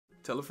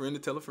tell a friend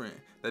to tell a friend.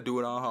 That do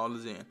it all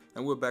haulers in.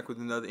 And we're back with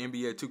another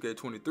NBA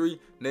 2K23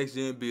 next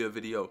gen build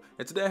video.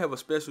 And today I have a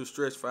special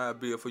stretch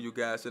 5 build for you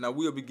guys, and I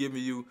will be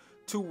giving you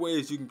 2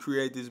 ways you can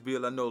create this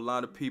build. I know a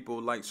lot of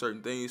people like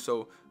certain things,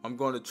 so I'm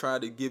going to try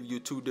to give you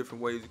 2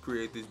 different ways to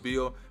create this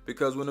build,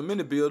 because when I'm in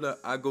the builder,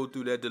 I go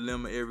through that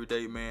dilemma every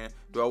day, man.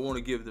 Do I want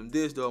to give them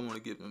this? Do I want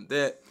to give them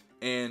that?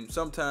 And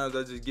sometimes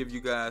I just give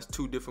you guys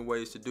 2 different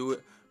ways to do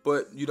it,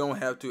 but you don't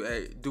have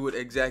to do it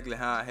exactly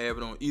how I have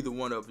it on either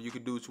one of them. You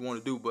can do what you want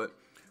to do, but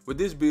with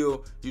this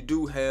build, you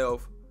do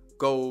have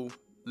gold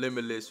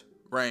limitless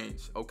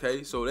range,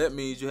 okay? So that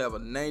means you have a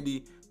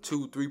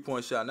 92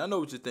 3-point shot. And I know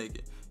what you're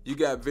thinking. You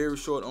got very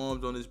short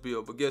arms on this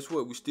build, but guess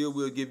what? We still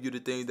will give you the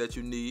things that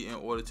you need in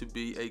order to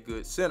be a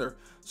good center.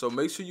 So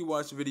make sure you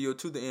watch the video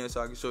to the end so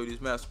I can show you this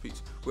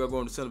masterpiece. We are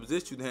going to center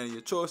position, the hand of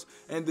your choice,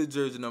 and the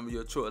jersey number of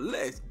your choice.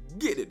 Let's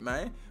get it,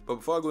 man. But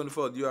before I go any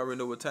further, you already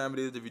know what time it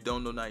is. If you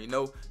don't know, now you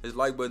know. It's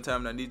like button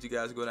time, and I need you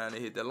guys to go down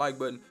and hit that like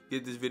button.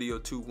 Get this video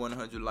to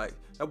 100 likes.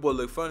 That boy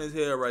look funny as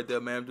hell right there,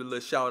 man. Just a little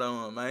shout out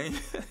on, man.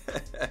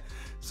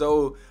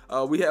 So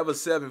we have a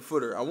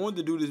 7-footer. I wanted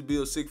to do this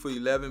build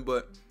 6'11",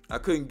 but I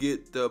couldn't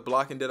get the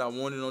blocking that I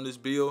wanted on this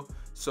build,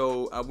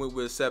 so I went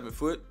with 7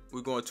 foot.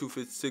 We're going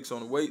 256 on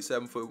the weight,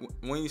 7 foot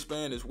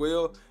wingspan as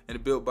well, and the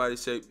build body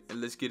shape.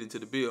 And let's get into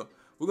the build.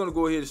 We're gonna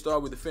go ahead and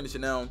start with the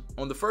finishing. Now,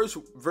 on the first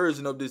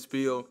version of this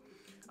build,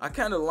 I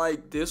kind of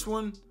like this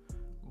one,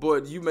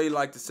 but you may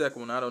like the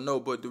second one, I don't know.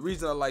 But the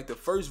reason I like the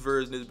first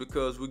version is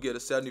because we get a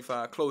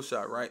 75 close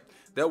shot, right?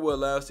 That will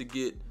allow us to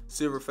get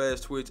silver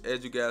fast twitch,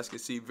 as you guys can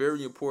see.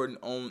 Very important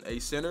on a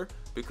center,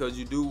 because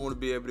you do want to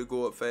be able to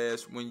go up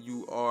fast when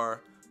you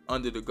are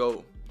under the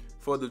goal.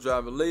 For the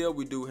driver layup,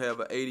 we do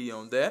have an 80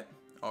 on that.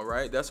 All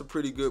right, that's a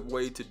pretty good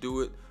way to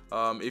do it.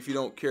 If you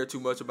don't care too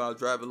much about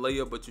driver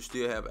layup, but you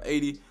still have an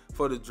 80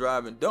 for the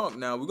drive and dunk.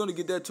 Now we're gonna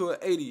get that to an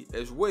 80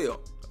 as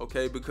well,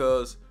 okay?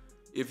 Because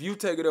if you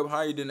take it up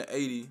higher than an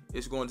 80,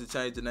 it's going to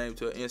change the name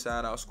to an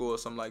inside out score or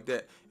something like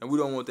that, and we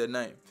don't want that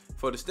name.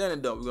 For the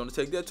standing dunk, we're going to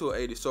take that to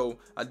an 80. So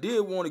I did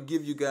want to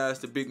give you guys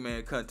the big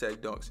man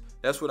contact dunks.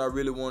 That's what I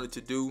really wanted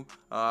to do.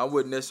 I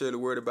wasn't necessarily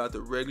worried about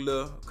the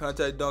regular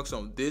contact dunks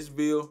on this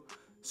build,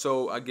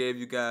 so I gave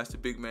you guys the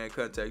big man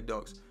contact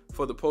dunks.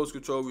 For the post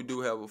control, we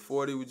do have a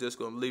 40. We're just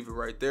going to leave it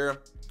right there.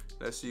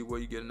 Let's see where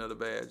you get another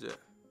badge at.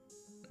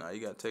 Now you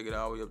got to take it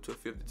all the way up to a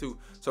 52.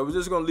 So we're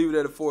just going to leave it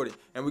at a 40.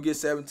 And we get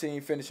 17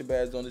 finishing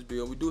badges on this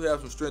build. We do have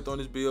some strength on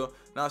this build.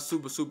 Not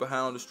super high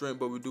on the strength,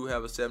 but we do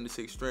have a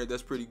 76 strength.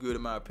 That's pretty good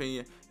in my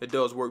opinion. It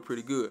does work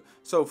pretty good.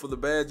 So for the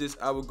badges,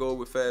 I would go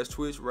with fast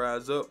twitch,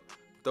 rise up,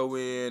 throw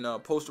in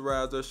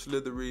posterizer,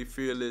 slithery,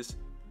 fearless,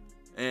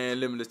 and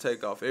limitless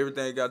takeoff.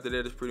 Everything got to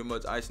that is pretty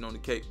much icing on the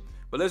cake.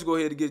 But let's go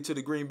ahead and get to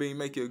the green bean,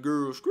 make your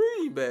girl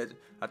scream badge.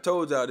 I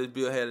told y'all this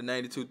build had a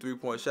 92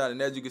 3-point shot, and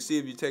as you can see,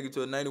 if you take it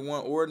to a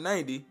 91 or a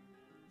 90,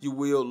 you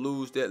will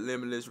lose that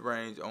limitless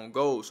range on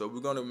gold. So we're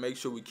gonna make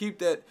sure we keep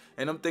that.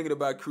 And I'm thinking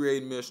about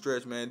creating me a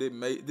stretch, man.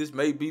 This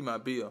may be my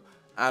build.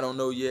 I don't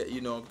know yet. You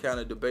know, I'm kind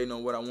of debating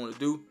on what I want to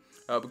do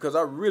because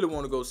I really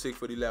want to go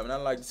 6'11". I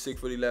like the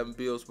 6'11"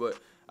 builds, but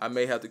I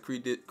may have to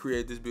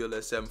create this build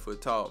at 7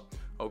 foot tall.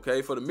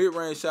 Okay, for the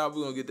mid-range shot,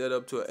 we're gonna get that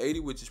up to an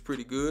 80, which is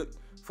pretty good.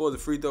 For the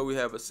free throw, we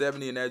have a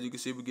 70, and as you can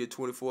see, we get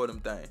 24 of them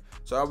things.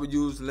 So I would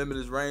use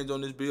limitless range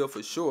on this build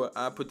for sure.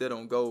 I put that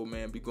on gold,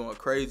 man. Be going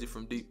crazy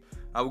from deep.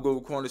 I would go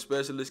with corner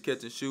specialist,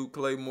 catch and shoot,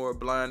 claymore,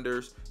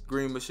 blinders,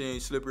 green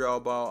machine, slippery all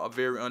ball, a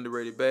very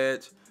underrated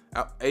badge.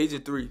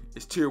 Agent 3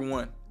 is tier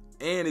 1,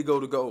 and it go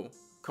to gold.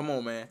 Come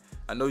on, man.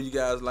 I know you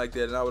guys like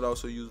that, and I would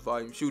also use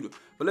volume shooter.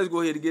 But let's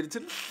go ahead and get it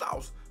to the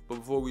sauce. But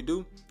before we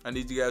do, I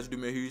need you guys to do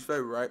me a huge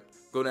favor, right?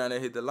 Go down there,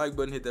 hit the like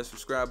button, hit that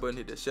subscribe button,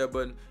 hit that share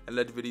button, and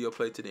let the video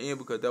play to the end,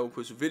 because that will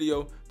push the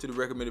video to the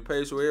recommended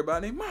page so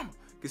everybody and mama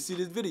can see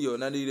this video.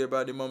 And I need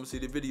everybody and mama to see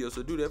the video,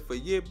 so do that for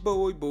your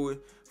boy.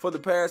 For the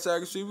pass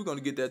accuracy, we're going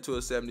to get that to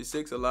a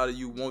 76. A lot of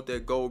you want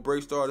that gold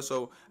break starter,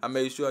 so I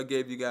made sure I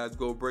gave you guys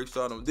gold break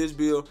starter on this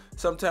build.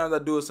 Sometimes I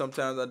do it,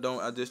 sometimes I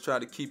don't. I just try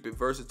to keep it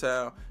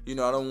versatile. You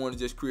know, I don't want to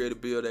just create a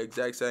build the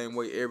exact same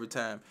way every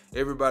time.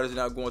 Everybody's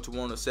not going to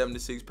want a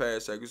 76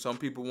 pass accuracy. Some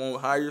people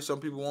want higher, some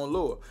people want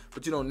lower,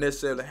 but you don't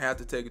necessarily have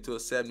to take it to a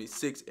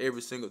 76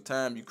 every single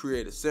time you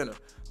create a center,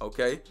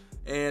 okay?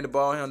 And the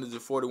ball handle is a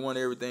 41.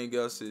 Everything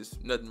else is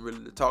nothing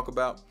really to talk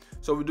about.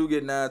 So we do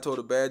get 9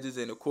 total badges,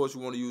 and of course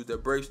we want to use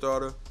that break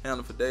starter,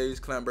 handle for days,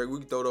 climb break. We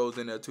can throw those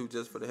in there too,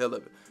 just for the hell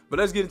of it. But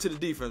let's get into the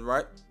defense,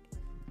 right?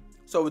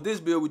 So with this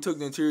build, we took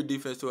the interior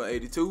defense to an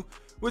 82,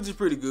 which is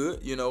pretty good.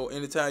 You know,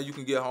 anytime you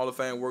can get Hall of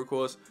Fame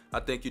workhorse, I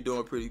think you're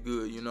doing pretty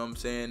good. You know what I'm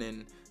saying?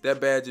 And that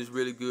badge is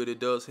really good. It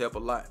does help a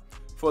lot.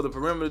 For the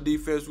perimeter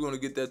defense, we're going to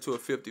get that to a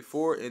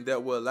 54, and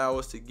that will allow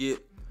us to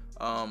get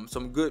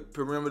some good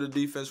perimeter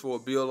defense for a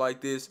build like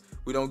this.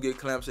 We don't get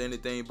clamps or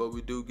anything, but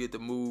we do get to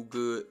move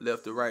good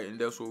left to right, and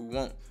that's what we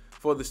want.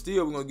 For the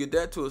steel, we're going to get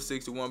that to a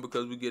 61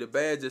 because we get a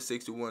badge at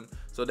 61.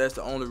 So that's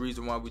the only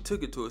reason why we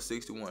took it to a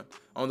 61.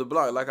 On the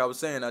block, like I was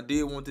saying, I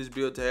did want this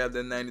build to have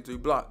that 93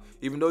 block.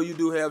 Even though you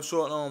do have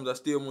short arms, I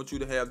still want you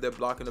to have that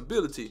blocking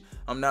ability.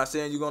 I'm not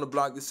saying you're going to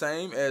block the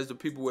same as the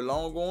people with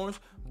long arms,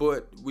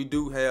 but we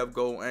do have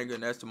gold anchor,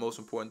 and that's the most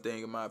important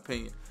thing in my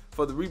opinion.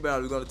 For the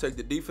rebound, we're going to take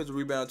the defensive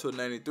rebound to a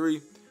 93,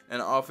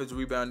 and the offensive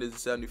rebound is a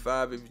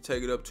 75. If you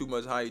take it up too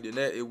much higher than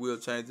that, it will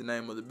change the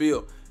name of the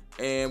build.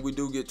 And we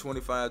do get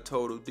 25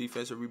 total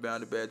defensive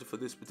rebounding badges for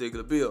this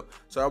particular build.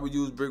 So I would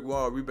use brick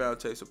wall, rebound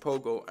chaser,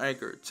 pogo,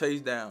 anchor,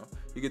 chase down.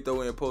 You can throw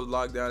in post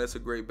lockdown. That's a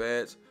great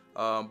badge.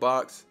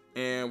 Box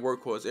and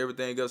workhorse.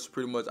 Everything else is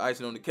pretty much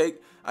icing on the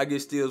cake. I get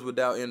steals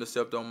without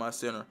intercept on my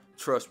center.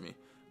 Trust me.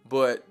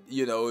 But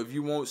you know, if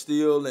you want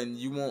steal and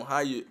you want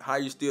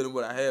higher steal than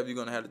what I have, you're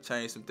gonna have to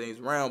change some things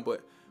around.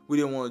 But we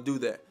didn't want to do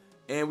that.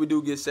 And we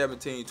do get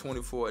 17,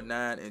 24,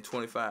 9, and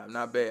 25.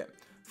 Not bad.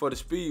 For the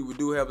speed, we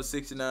do have a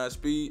 69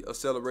 speed.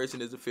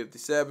 Acceleration is a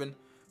 57.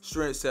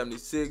 Strength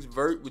 76.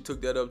 Vert, we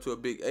took that up to a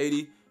big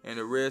 80. And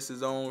the rest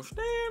is on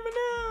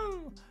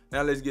stamina.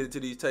 Now let's get into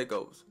these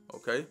takeovers.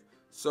 Okay.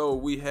 So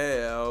we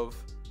have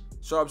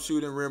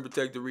sharpshooting, rim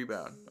protector,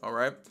 rebound. All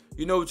right.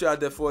 You know what you're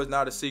out there for. It's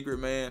not a secret,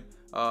 man.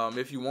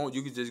 If you want,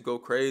 you can just go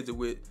crazy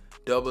with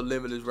double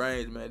limitless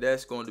range, man.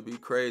 That's going to be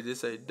crazy.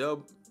 It's a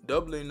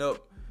doubling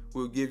up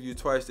will give you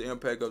twice the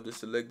impact of the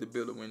selected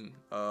ability when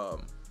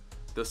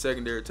the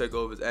secondary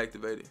takeover is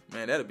activated.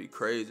 Man, that'd be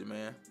crazy,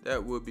 man.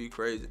 That would be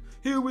crazy.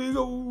 Here we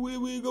go, here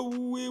we go,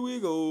 here we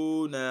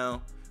go.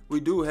 Now,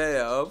 we do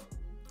have,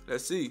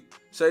 let's see,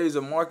 shades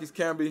of Marcus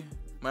Camby,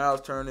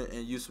 Miles Turner,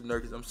 and Yusuf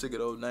Nurkic. I'm sick of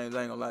those names.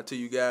 I ain't gonna lie to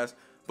you guys.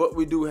 But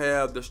we do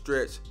have the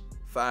stretch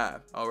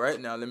 5. All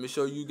right, now let me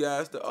show you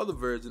guys the other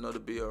version of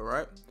the build, all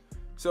right?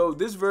 So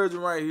this version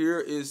right here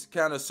is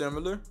kind of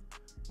similar,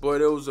 but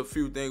there was a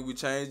few things we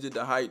changed it.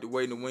 The height, the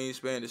weight, and the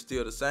wingspan is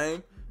still the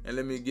same. And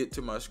let me get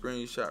to my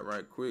screenshot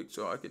right quick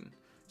so I can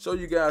show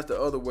you guys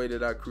the other way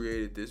that I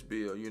created this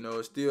build. You know,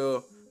 it's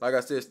still, like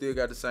I said, still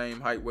got the same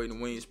height, weight, and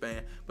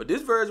wingspan. But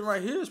this version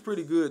right here is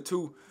pretty good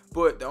too.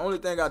 But the only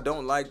thing I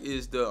don't like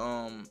is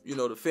the you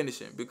know, the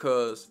finishing,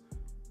 because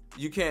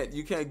you can't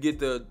get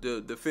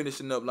the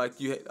finishing up like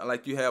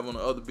you have on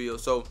the other build.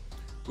 So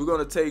we're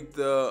gonna take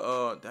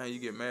the dang, you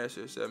get mashed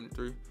at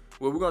 73.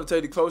 Well, we're gonna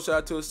take the close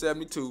shot to a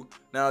 72.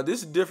 Now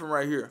this is different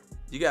right here.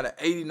 You got an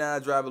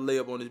 89 driver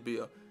layup on this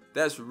build.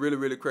 That's really,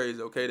 really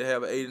crazy, okay, to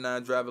have an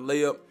 89 driver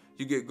layup.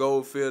 You get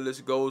gold fearless,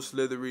 gold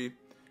slithery,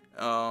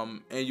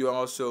 and you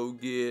also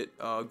get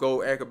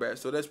gold acrobat.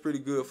 So that's pretty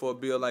good for a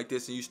build like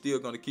this, and you're still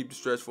going to keep the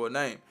stretch for a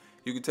name.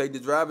 You can take the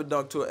driver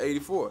dunk to an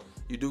 84.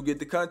 You do get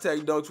the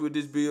contact dunks with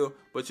this build,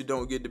 but you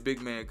don't get the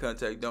big man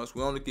contact dunks.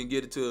 We only can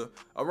get it to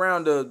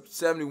around the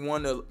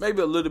 71,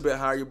 maybe a little bit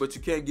higher, but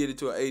you can't get it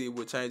to an 80.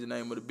 We'll change the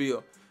name of the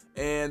build.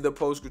 And the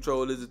post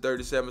control is a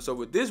 37. So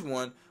with this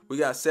one, we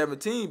got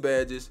 17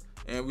 badges.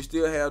 And we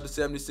still have the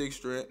 76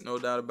 strength, no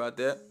doubt about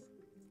that.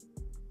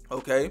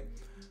 Okay.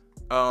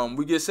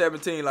 We get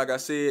 17, like I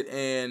said,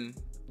 and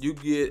you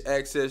get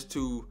access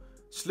to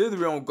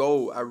Slithery on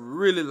gold. I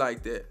really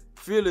like that.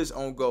 Fearless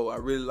on gold. I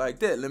really like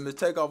that. Limitless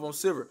takeoff on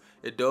silver.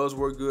 It does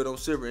work good on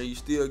silver, and you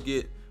still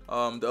get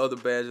the other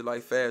badges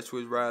like fast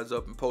twitch, rise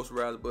up, and post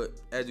rise. But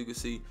as you can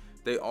see,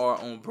 they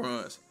are on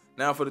bronze.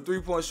 Now for the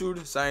 3-point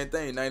shooting, same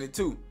thing,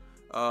 92.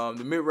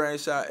 The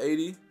mid-range shot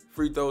 80,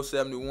 free throw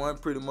 71,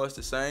 pretty much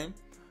the same.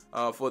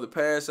 For the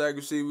pass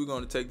accuracy, we're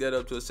going to take that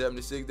up to a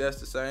 76.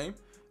 That's the same.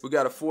 We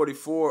got a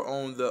 44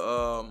 on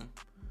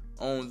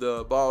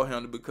the ball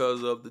handle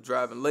because of the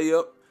driving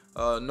layup.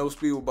 No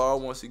speed with ball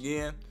once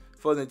again.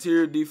 For the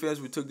interior defense,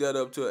 we took that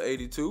up to an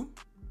 82.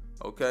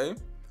 Okay.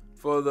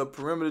 For the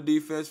perimeter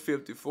defense,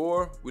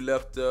 54. We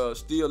left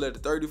steel at the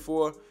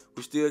 34.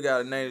 We still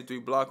got a 93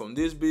 block on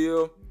this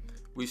build.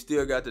 We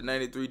still got the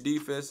 93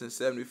 defense and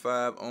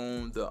 75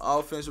 on the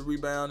offensive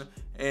rebounding.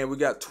 And we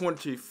got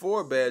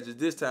 24 badges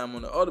this time.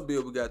 On the other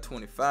build, we got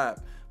 25.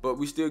 But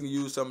we still can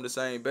use some of the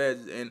same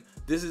badges. And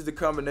this is the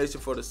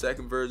combination for the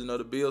second version of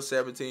the build,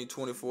 17,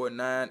 24,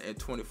 9, and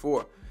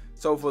 24.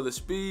 So for the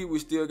speed, we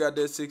still got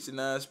that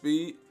 69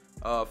 speed,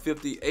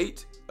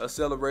 58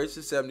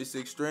 acceleration,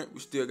 76 strength.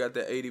 We still got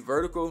that 80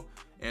 vertical.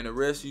 And the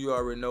rest you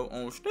already know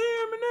on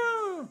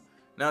stamina.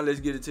 Now let's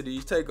get into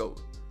these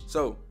takeovers.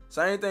 So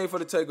same thing for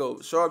the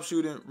takeover,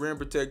 sharpshooting, rim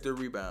protector,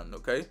 rebound,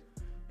 okay?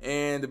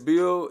 And the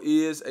build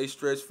is a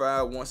stretch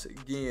 5 once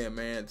again,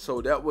 man.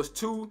 So that was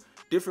 2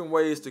 different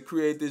ways to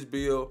create this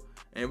build,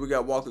 and we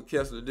got Walker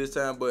Kessler this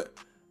time, but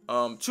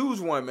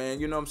choose one, man.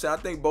 You know what I'm saying? I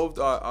think both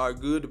are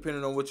good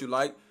depending on what you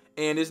like.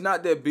 And it's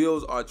not that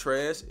builds are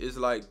trash. It's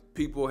like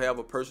people have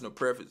a personal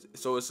preference.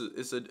 So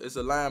it's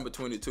a line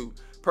between the two.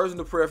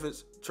 Personal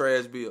preference,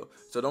 trash build.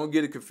 So don't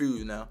get it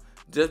confused now.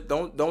 Just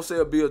don't say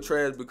a build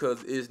trash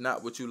because it's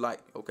not what you like,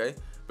 okay?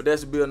 But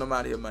that's the build. I'm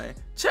out here, man.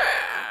 Ciao!